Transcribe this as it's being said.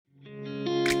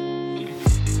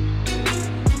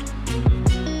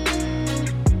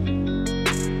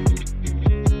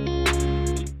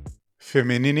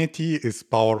Femininity is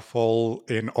powerful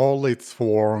in all its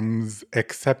forms.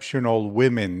 Exceptional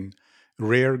women,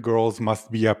 rare girls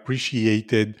must be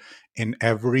appreciated in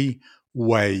every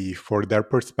way for their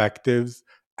perspectives,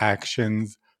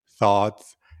 actions,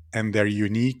 thoughts, and their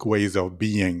unique ways of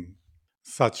being.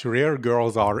 Such rare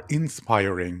girls are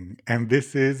inspiring, and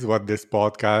this is what this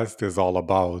podcast is all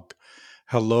about.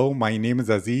 Hello, my name is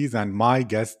Aziz, and my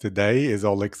guest today is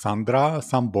Oleksandra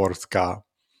Samborska.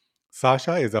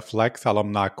 Sasha is a Flex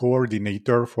alumni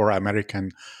coordinator for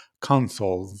American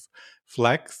Councils.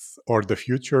 Flex, or the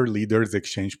Future Leaders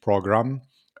Exchange Program,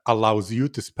 allows you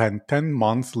to spend 10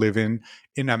 months living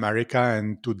in America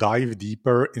and to dive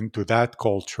deeper into that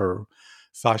culture.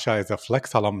 Sasha is a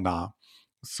Flex alumna.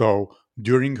 So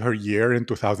during her year in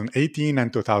 2018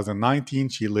 and 2019,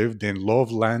 she lived in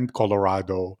Loveland,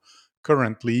 Colorado.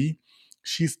 Currently,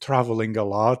 she's traveling a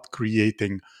lot,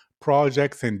 creating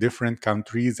projects in different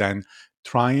countries and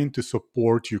trying to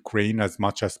support Ukraine as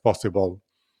much as possible.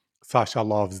 Sasha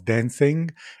loves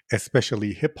dancing,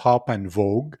 especially hip hop and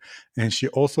Vogue, and she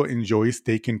also enjoys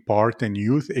taking part in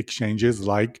youth exchanges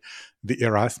like the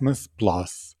Erasmus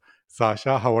Plus.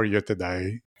 Sasha, how are you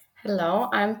today? Hello,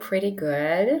 I'm pretty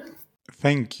good.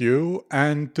 Thank you.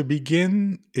 And to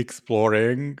begin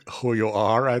exploring who you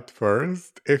are at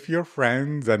first, if your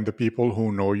friends and the people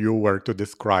who know you were to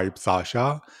describe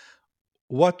Sasha,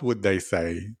 what would they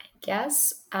say?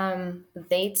 Guess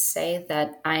they'd say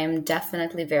that I am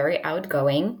definitely very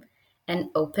outgoing and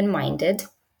open minded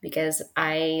because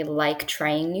I like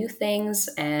trying new things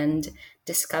and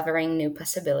discovering new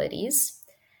possibilities.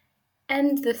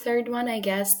 And the third one, I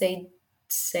guess they'd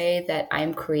say that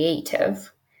I'm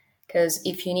creative because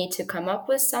if you need to come up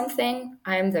with something,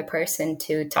 I'm the person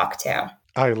to talk to.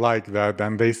 I like that,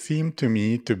 and they seem to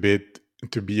me to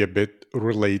be a bit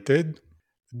related.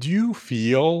 Do you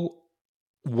feel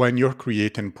when you're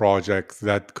creating projects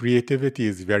that creativity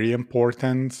is very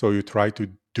important, so you try to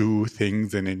do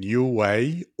things in a new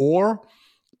way, or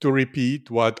to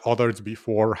repeat what others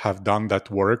before have done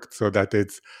that worked so that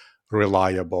it's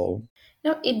reliable?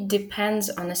 No, it depends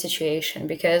on the situation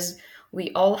because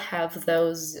we all have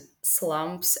those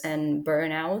slumps and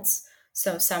burnouts.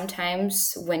 So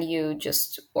sometimes when you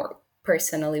just, or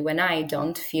personally, when I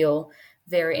don't feel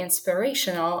very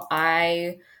inspirational,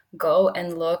 I go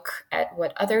and look at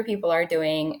what other people are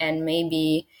doing and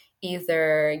maybe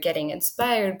either getting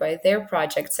inspired by their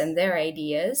projects and their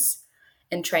ideas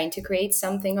and trying to create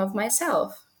something of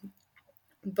myself.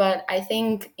 But I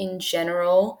think in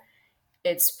general,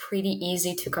 it's pretty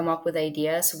easy to come up with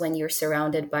ideas when you're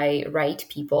surrounded by right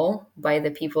people, by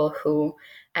the people who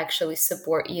actually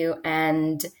support you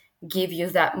and give you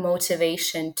that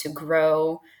motivation to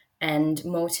grow and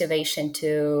motivation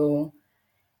to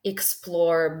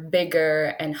explore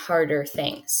bigger and harder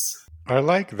things. I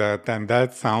like that. And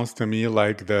that sounds to me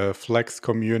like the Flex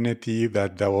community,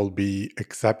 that there will be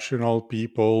exceptional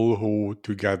people who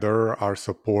together are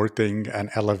supporting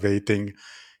and elevating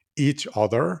each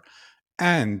other.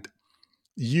 And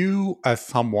you, as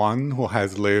someone who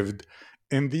has lived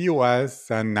in the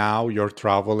US and now you're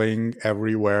traveling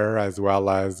everywhere as well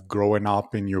as growing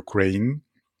up in Ukraine,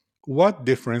 what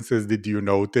differences did you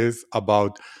notice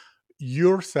about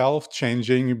yourself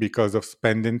changing because of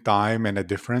spending time in a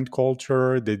different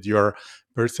culture? Did your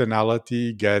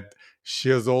personality get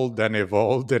chiseled and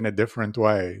evolved in a different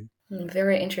way?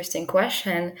 Very interesting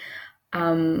question.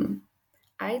 Um,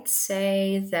 I'd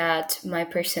say that my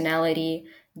personality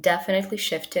definitely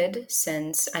shifted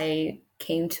since I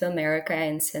came to America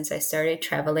and since I started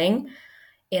traveling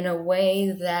in a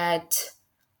way that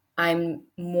I'm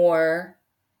more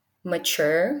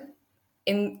mature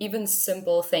in even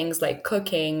simple things like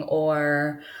cooking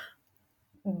or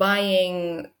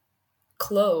buying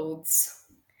clothes,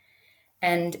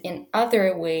 and in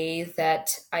other ways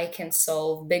that I can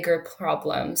solve bigger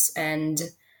problems. And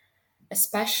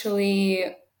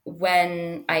especially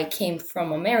when I came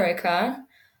from America,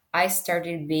 I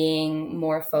started being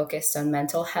more focused on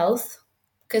mental health.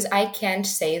 Because I can't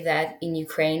say that in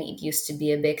Ukraine it used to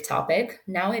be a big topic.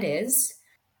 Now it is.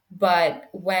 But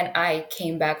when I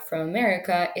came back from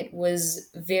America, it was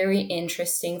very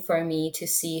interesting for me to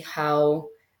see how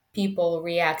people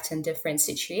react in different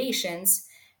situations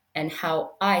and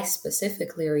how I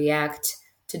specifically react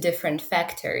to different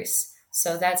factors.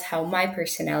 So that's how my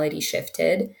personality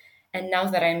shifted. And now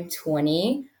that I'm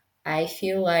 20, I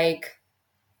feel like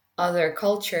other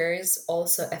cultures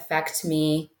also affect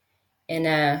me in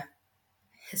a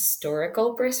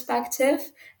historical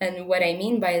perspective. And what I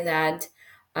mean by that,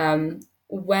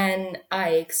 when I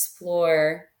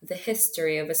explore the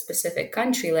history of a specific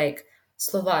country like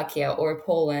Slovakia or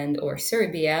Poland or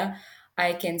Serbia,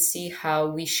 I can see how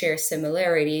we share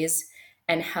similarities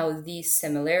and how these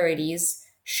similarities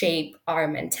shape our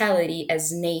mentality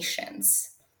as nations.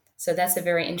 So that's a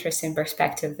very interesting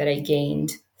perspective that I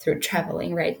gained through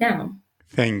traveling right now.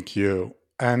 Thank you.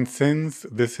 And since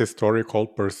this historical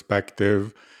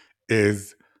perspective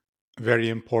is very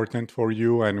important for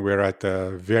you, and we're at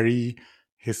a very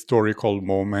historical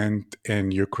moment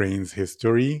in Ukraine's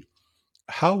history,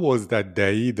 how was that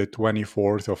day, the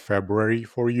 24th of February,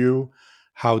 for you?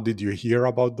 How did you hear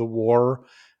about the war?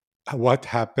 What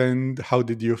happened? How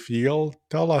did you feel?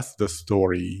 Tell us the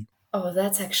story. Oh,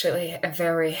 that's actually a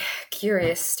very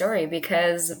curious story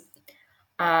because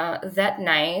that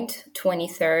night,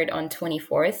 23rd on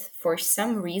 24th, for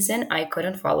some reason, I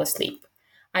couldn't fall asleep.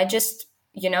 I just,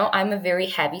 I'm a very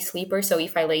heavy sleeper. So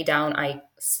if I lay down,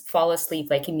 fall asleep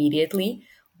like immediately.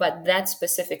 But that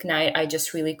specific night, I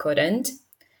just really couldn't.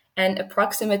 And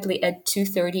approximately at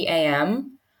 2:30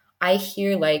 a.m., I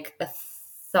hear like a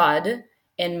thud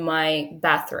in my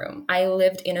bathroom. I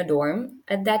lived in a dorm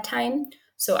at that time,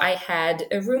 so I had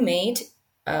a roommate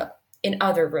uh, in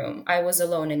other room. I was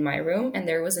alone in my room, and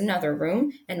there was another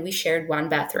room, and we shared one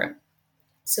bathroom.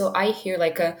 So I hear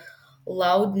like a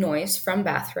loud noise from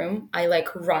bathroom. I like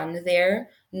run there,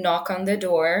 knock on the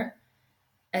door,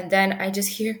 and then I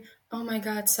just hear, "Oh my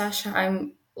God, Sasha, I'm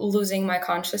losing my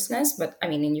consciousness." But I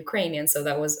mean, in Ukrainian, so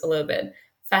that was a little bit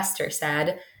faster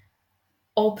said.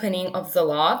 Opening of the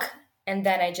lock. And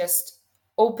then I just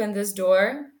open this door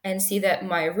and see that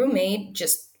my roommate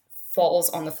just falls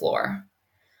on the floor.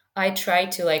 I try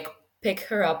to like pick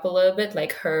her up a little bit,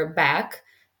 like her back,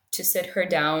 to sit her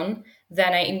down.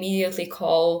 Then I immediately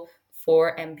call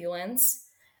for ambulance,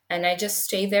 and I just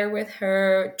stay there with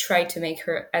her, try to make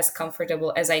her as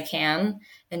comfortable as I can,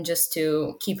 and just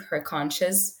to keep her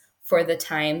conscious for the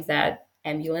time that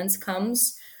ambulance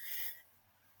comes.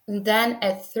 And then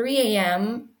at 3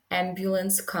 a.m.,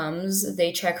 ambulance comes.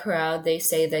 They check her out. They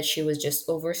say that she was just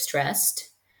overstressed,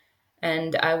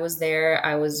 and I was there.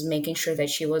 I was making sure that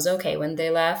she was okay. When they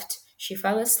left, she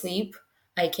fell asleep.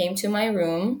 I came to my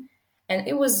room, and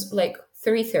it was like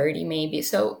 3:30 maybe.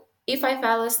 So if I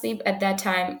fell asleep at that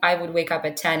time, I would wake up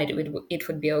at 10. It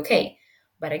would be okay.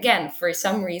 But again, for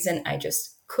some reason, I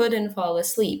just couldn't fall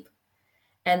asleep.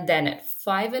 And then at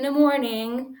 5 in the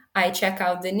morning, I check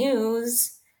out the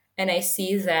news and I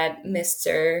see that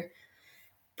Mr.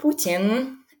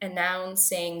 Putin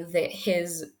announcing that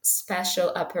his special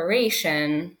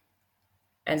operation,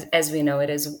 as we know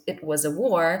it was a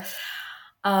war,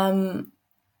 um,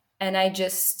 and I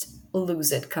just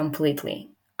lose it completely.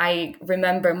 I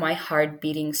remember my heart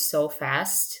beating so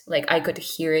fast, like I could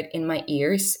hear it in my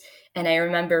ears. And I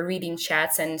remember reading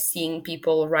chats and seeing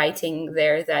people writing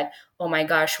there that, oh my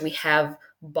gosh, we have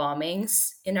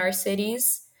bombings in our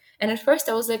cities. And at first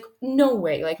I was like, no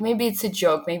way, like maybe it's a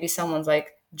joke, maybe someone's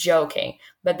like joking.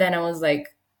 But then I was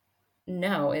like,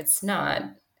 no, it's not.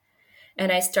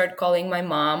 And I start calling my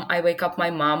mom. I wake up my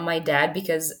mom, my dad,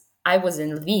 because I was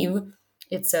in Lviv.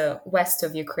 It's west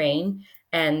of Ukraine,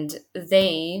 and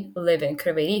they live in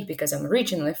Kryvyi Rih because I'm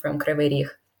originally from Kryvyi Rih.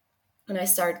 And I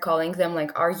start calling them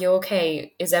like, "Are you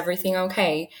okay? Is everything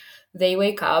okay?" They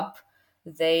wake up.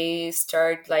 They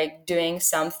start like doing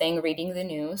something, reading the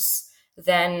news.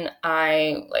 Then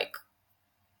I like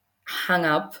hung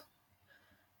up.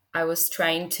 I was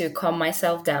trying to calm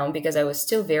myself down because I was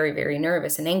still very, very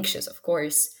nervous and anxious, of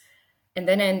course. And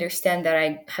then I understand that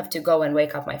I have to go and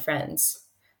wake up my friends.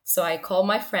 So I call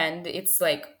my friend. It's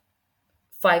like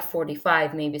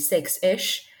 5:45, maybe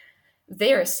 6-ish.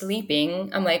 They are sleeping.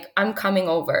 I'm like, I'm coming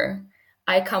over.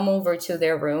 I come over to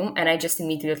their room and I just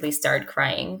immediately start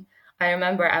crying. I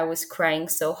remember I was crying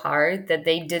so hard that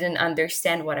they didn't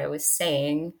understand what I was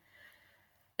saying.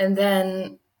 And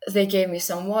then they gave me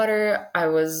some water. I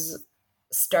was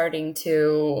starting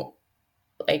to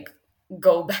like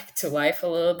go back to life a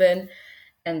little bit.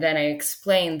 And then I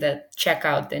explained that check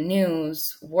out the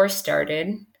news, war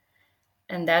started.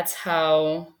 And that's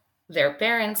how their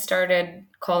parents started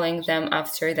calling them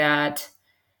after that.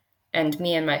 And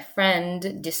me and my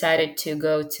friend decided to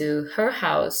go to her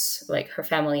house, like her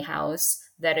family house,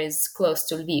 that is close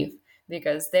to Lviv,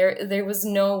 because there was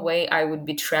no way I would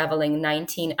be traveling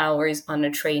 19 hours on a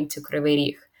train to Kryvyi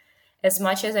Rih. As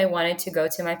much as I wanted to go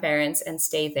to my parents and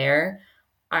stay there,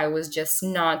 I was just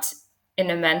not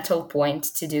in a mental point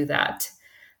to do that.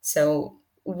 So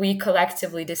we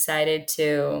collectively decided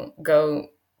to go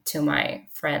to my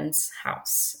friend's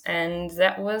house. And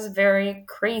that was very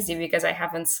crazy because I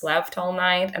haven't slept all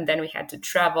night and then we had to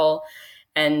travel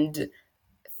and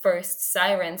first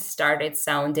sirens started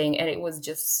sounding and it was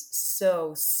just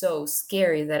so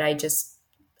scary that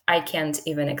I can't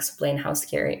even explain how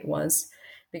scary it was.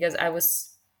 because I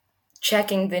was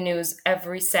checking the news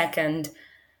every second,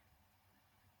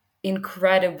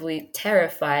 incredibly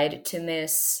terrified to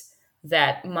miss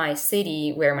that my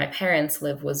city where my parents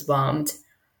live was bombed,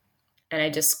 and I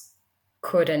just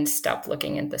couldn't stop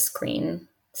looking at the screen.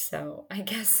 So I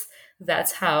guess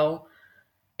that's how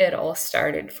it all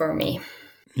started for me.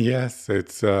 Yes,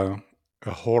 it's a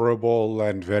horrible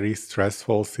and very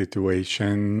stressful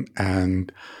situation.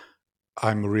 And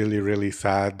I'm really, really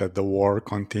sad that the war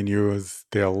continues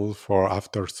still for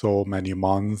after so many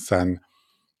months and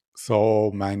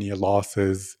so many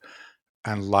losses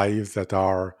and lives that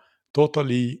are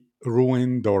totally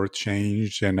ruined or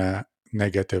changed in a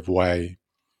negative way.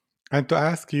 And to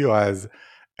ask you, as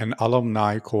an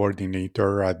alumni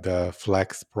coordinator at the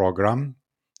Flex program,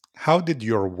 how did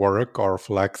your work or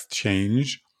Flex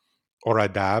change or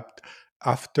adapt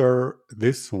after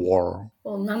this war?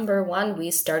 Well, number one,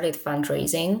 we started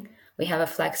fundraising. We have a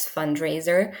Flex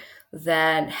fundraiser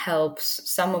that helps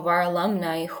some of our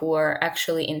alumni who are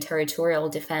actually in territorial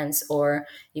defense or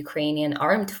Ukrainian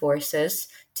armed forces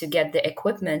to get the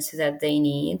equipment that they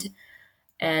need.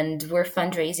 And we're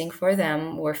fundraising for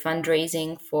them. We're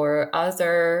fundraising for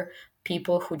other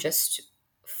people who just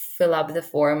fill up the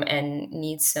form and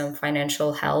need some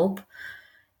financial help.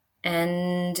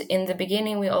 And in the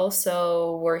beginning, we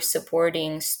also were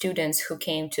supporting students who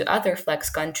came to other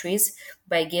Flex countries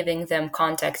by giving them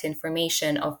contact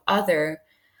information of other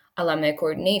alumni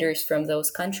coordinators from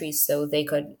those countries so they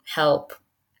could help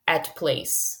at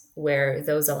place where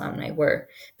those alumni were.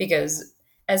 Because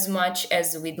as much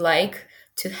as we'd like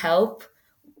to help,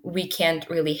 we can't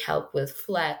really help with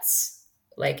flats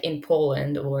like in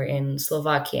Poland or in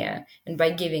Slovakia. And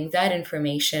by giving that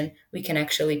information, we can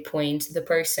actually point the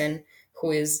person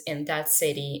who is in that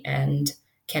city and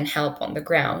can help on the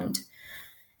ground.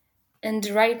 And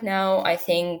right now, I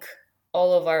think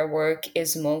all of our work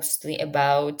is mostly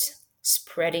about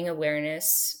spreading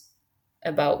awareness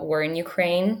about war in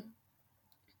Ukraine.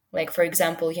 Like, for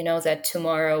example, you know that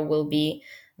tomorrow will be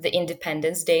the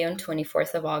Independence Day on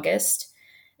 24th of August,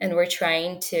 and we're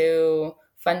trying to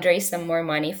fundraise some more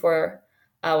money for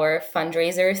our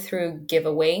fundraiser through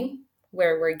giveaway,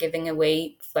 where we're giving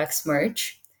away Flex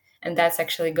merch, and that's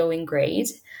actually going great.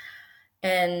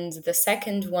 And the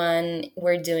second one,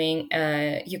 we're doing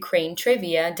a Ukraine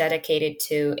trivia dedicated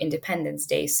to Independence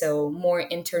Day. So more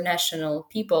international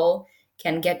people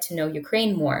can get to know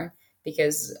Ukraine more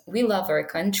because we love our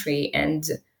country and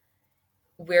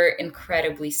we're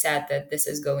incredibly sad that this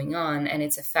is going on and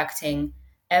it's affecting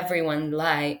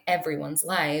everyone's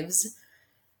lives.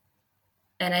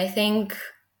 And I think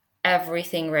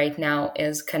everything right now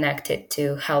is connected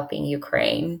to helping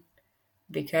Ukraine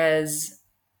because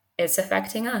it's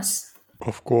affecting us.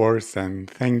 Of course, and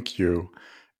thank you.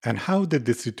 And how did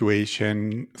the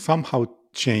situation somehow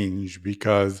change?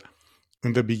 Because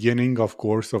in the beginning, of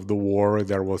course, of the war,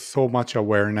 there was so much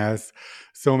awareness,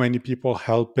 so many people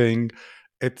helping,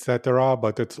 etc.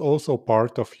 But it's also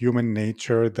part of human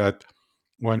nature that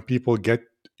when people get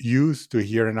used to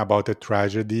hearing about a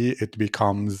tragedy, it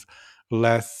becomes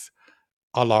less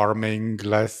alarming,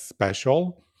 less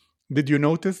special. Did you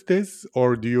notice this,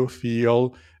 or do you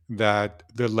feel that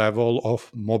the level of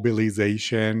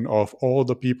mobilization of all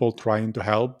the people trying to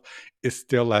help is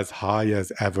still as high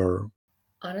as ever?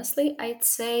 Honestly, I'd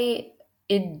say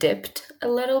it dipped a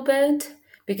little bit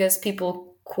because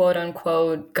people, quote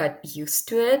unquote, got used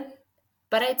to it.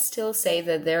 But I'd still say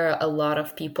that there are a lot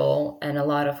of people and a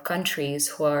lot of countries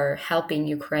who are helping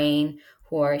Ukraine,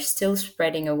 who are still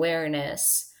spreading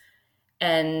awareness.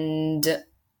 And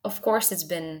of course, it's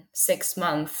been 6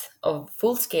 months of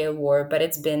full scale war, but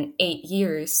it's been 8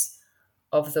 years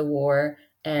of the war.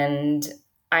 And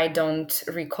I don't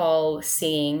recall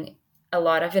seeing a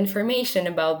lot of information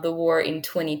about the war in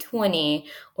 2020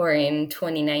 or in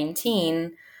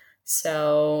 2019.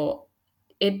 So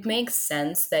it makes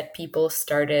sense that people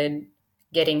started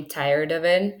getting tired of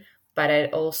it, but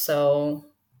I'd also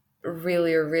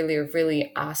really, really,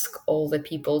 really ask all the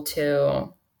people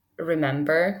to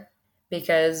remember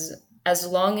because as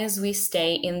long as we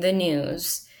stay in the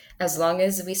news, as long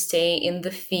as we stay in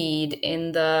the feed,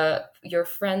 in the your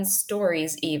friends'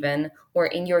 stories even, or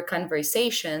in your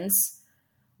conversations,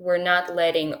 we're not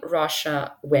letting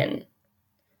Russia win.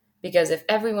 Because if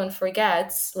everyone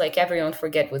forgets, like everyone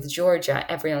forget with Georgia,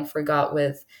 everyone forgot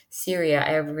with Syria,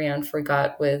 everyone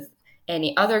forgot with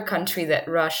any other country that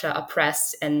Russia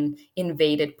oppressed and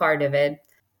invaded part of it,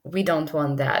 we don't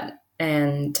want that.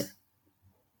 And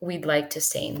we'd like to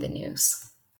stay in the news.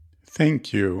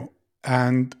 Thank you.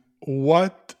 And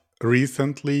what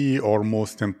recently, or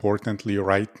most importantly,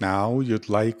 right now, you'd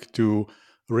like to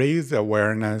raise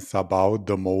awareness about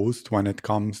the most when it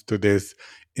comes to this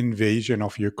invasion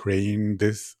of Ukraine,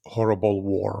 this horrible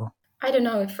war? I don't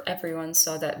know if everyone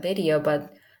saw that video,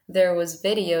 but there was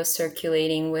video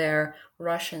circulating where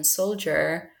Russian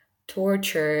soldier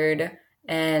tortured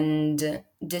and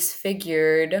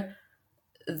disfigured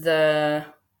the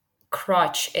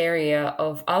crotch area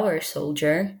of our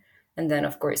soldier and then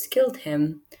of course killed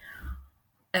him.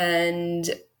 And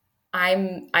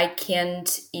I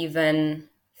can't even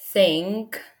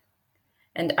think,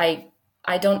 and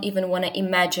I don't even want to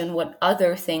imagine what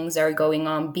other things are going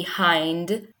on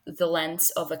behind the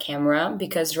lens of a camera,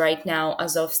 because right now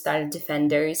Azovstal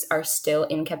defenders are still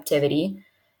in captivity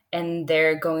and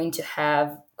they're going to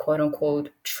have quote unquote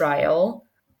trial,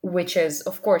 which is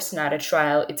of course not a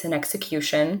trial, it's an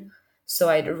execution. So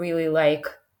I'd really like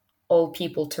all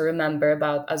people to remember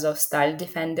about Azovstal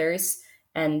defenders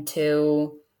and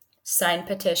to sign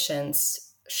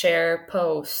petitions, share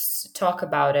posts, talk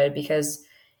about it, because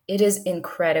it is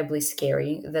incredibly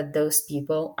scary that those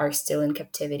people are still in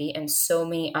captivity and so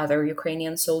many other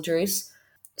Ukrainian soldiers.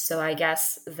 So I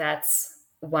guess that's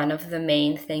one of the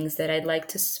main things that I'd like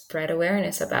to spread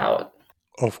awareness about.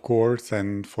 Of course,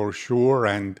 and for sure.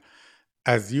 And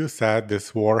as you said,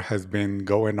 this war has been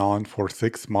going on for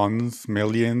 6 months.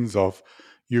 Millions of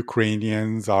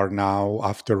Ukrainians are now,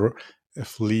 after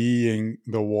fleeing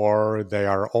the war, they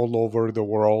are all over the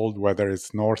world, whether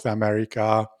it's North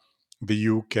America, the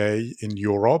UK, in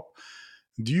Europe.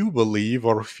 Do you believe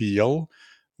or feel,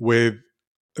 with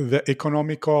the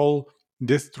economical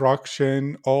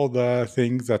destruction, all the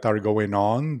things that are going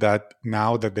on, that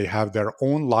now that they have their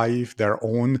own life, their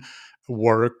own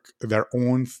work, their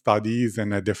own studies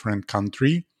in a different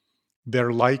country,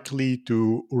 they're likely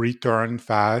to return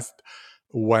fast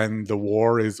when the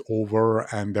war is over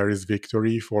and there is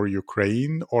victory for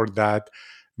Ukraine, or that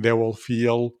they will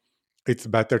feel it's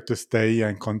better to stay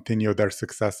and continue their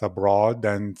success abroad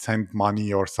and send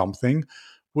money or something,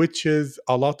 which is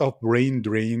a lot of brain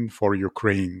drain for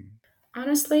Ukraine?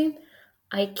 Honestly,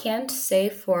 I can't say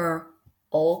for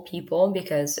all people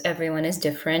because everyone is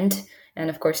different, and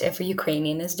of course, every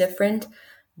Ukrainian is different.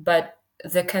 But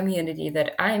the community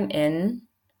that I'm in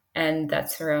and that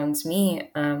surrounds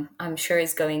me, I'm sure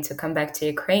is going to come back to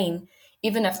Ukraine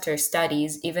even after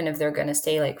studies, even if they're going to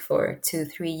stay like for 2,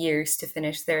 3 years to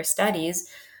finish their studies.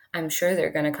 I'm sure they're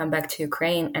going to come back to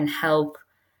Ukraine and help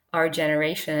our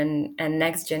generation and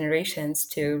next generations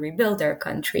to rebuild our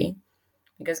country,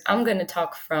 because I'm going to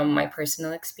talk from my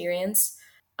personal experience.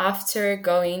 After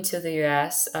going to the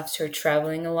US, after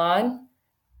traveling a lot,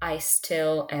 I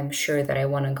still am sure that I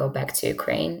want to go back to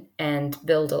Ukraine and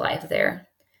build a life there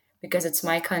because it's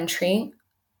my country.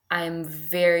 I'm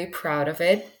very proud of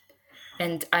it.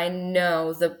 And I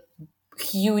know the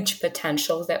huge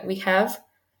potential that we have.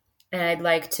 And I'd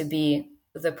like to be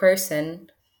the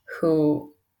person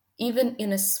who, even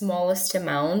in a smallest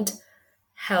amount,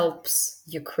 helps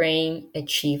Ukraine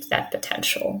achieve that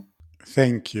potential.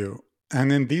 Thank you.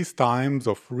 And in these times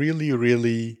of really,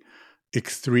 really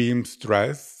extreme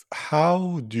stress,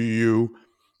 how do you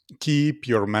keep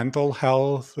your mental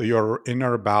health, your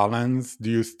inner balance? Do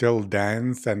you still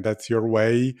dance and that's your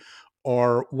way?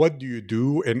 Or what do you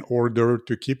do in order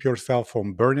to keep yourself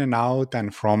from burning out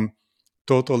and from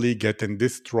totally getting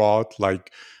distraught,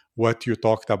 like what you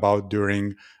talked about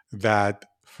during that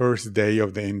first day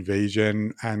of the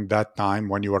invasion and that time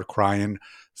when you were crying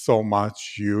so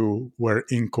much you were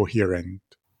incoherent?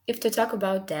 If to talk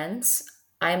about dance,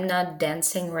 I'm not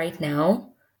dancing right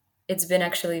now. It's been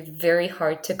actually very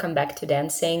hard to come back to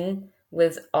dancing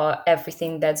with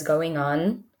everything that's going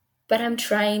on. But I'm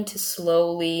trying to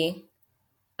slowly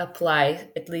apply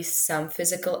at least some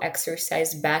physical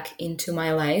exercise back into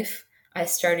my life. I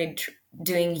started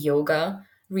doing yoga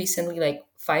recently, like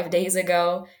 5 days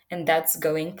ago, and that's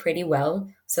going pretty well.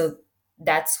 So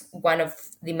that's one of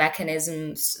the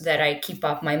mechanisms that I keep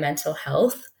up my mental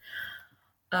health.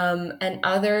 And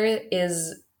other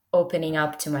is opening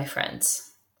up to my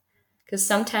friends. Because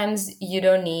sometimes you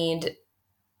don't need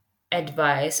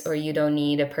advice or you don't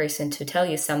need a person to tell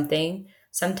you something.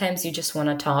 Sometimes you just want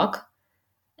to talk.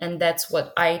 And that's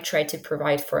what I try to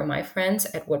provide for my friends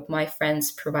and what my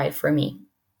friends provide for me.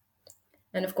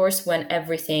 And of course, when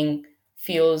everything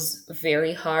feels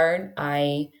very hard,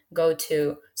 I go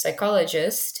to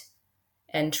psychologist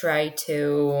and try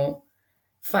to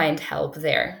find help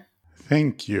there.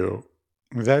 Thank you.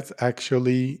 That's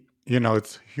actually,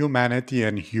 it's humanity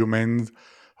and humans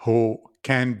who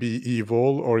can be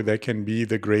evil or they can be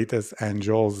the greatest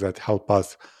angels that help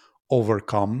us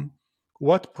overcome.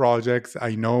 What projects?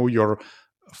 I know you're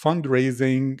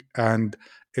fundraising and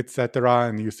etc.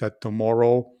 And you said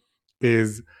tomorrow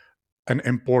is an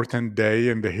important day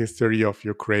in the history of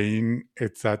Ukraine,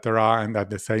 etc. And at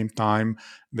the same time,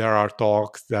 there are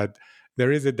talks that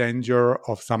there is a danger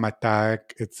of some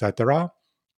attack, etc.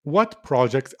 What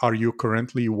projects are you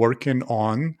currently working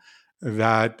on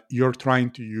that you're trying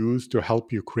to use to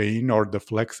help Ukraine or the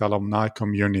Flex alumni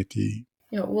community?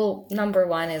 Well, number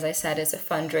one, as I said, is a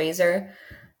fundraiser.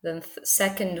 The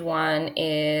second one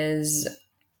is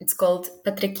it's called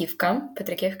Petrikivka.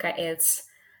 Petrikivka is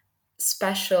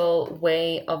special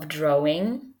way of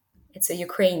drawing. It's a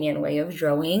Ukrainian way of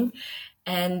drawing,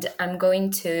 and I'm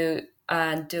going to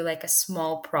do like a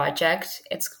small project.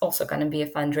 It's also going to be a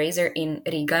fundraiser in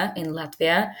Riga, in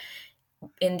Latvia,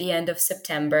 in the end of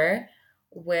September,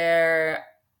 where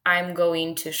I'm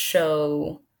going to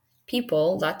show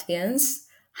people, Latvians,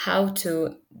 how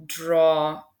to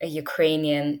draw a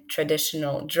Ukrainian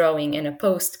traditional drawing in a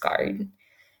postcard.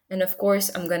 And of course,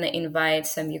 I'm going to invite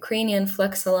some Ukrainian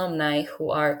Flex alumni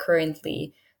who are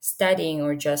currently studying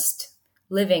or just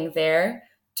living there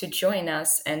to join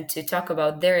us and to talk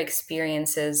about their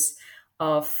experiences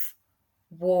of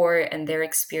war and their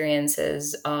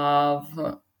experiences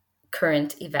of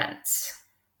current events.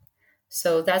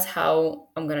 So that's how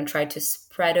I'm going to try to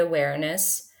spread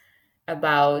awareness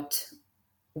about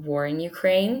war in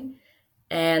Ukraine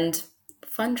and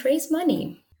fundraise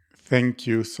money. Thank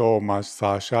you so much,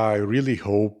 Sasha. I really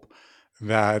hope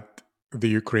that the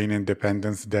Ukraine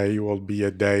Independence Day will be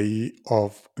a day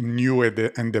of new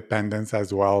independence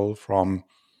as well from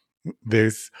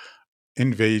this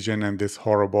invasion and this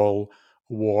horrible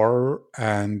war.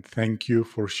 And thank you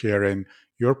for sharing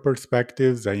your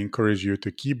perspectives. I encourage you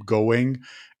to keep going.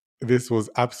 This was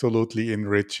absolutely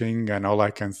enriching. And all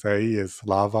I can say is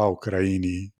Slava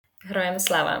Ukraini. Heroyam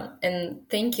Slava. And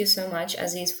thank you so much,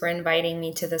 Aziz, for inviting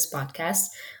me to this podcast.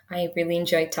 I really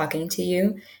enjoyed talking to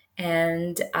you.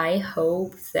 And I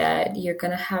hope that you're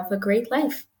going to have a great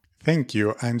life. Thank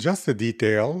you. And just a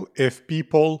detail, if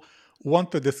people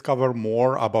want to discover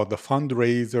more about the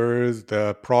fundraisers,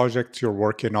 the projects you're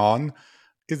working on,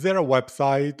 is there a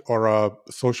website or a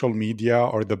social media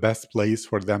or the best place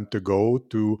for them to go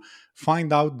to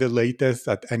find out the latest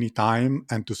at any time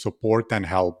and to support and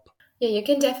help? Yeah, you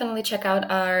can definitely check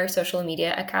out our social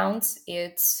media accounts.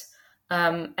 It's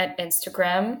at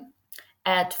Instagram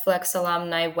at Flex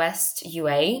Alumni West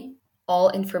UA. All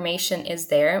information is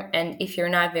there. And if you're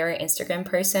not a very Instagram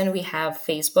person, we have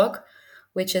Facebook,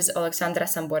 which is Oleksandra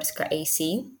Samborska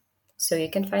AC. So you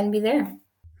can find me there.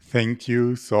 Thank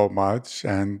you so much.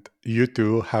 And you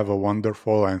too have a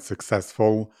wonderful and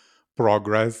successful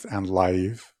progress and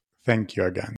life. Thank you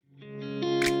again.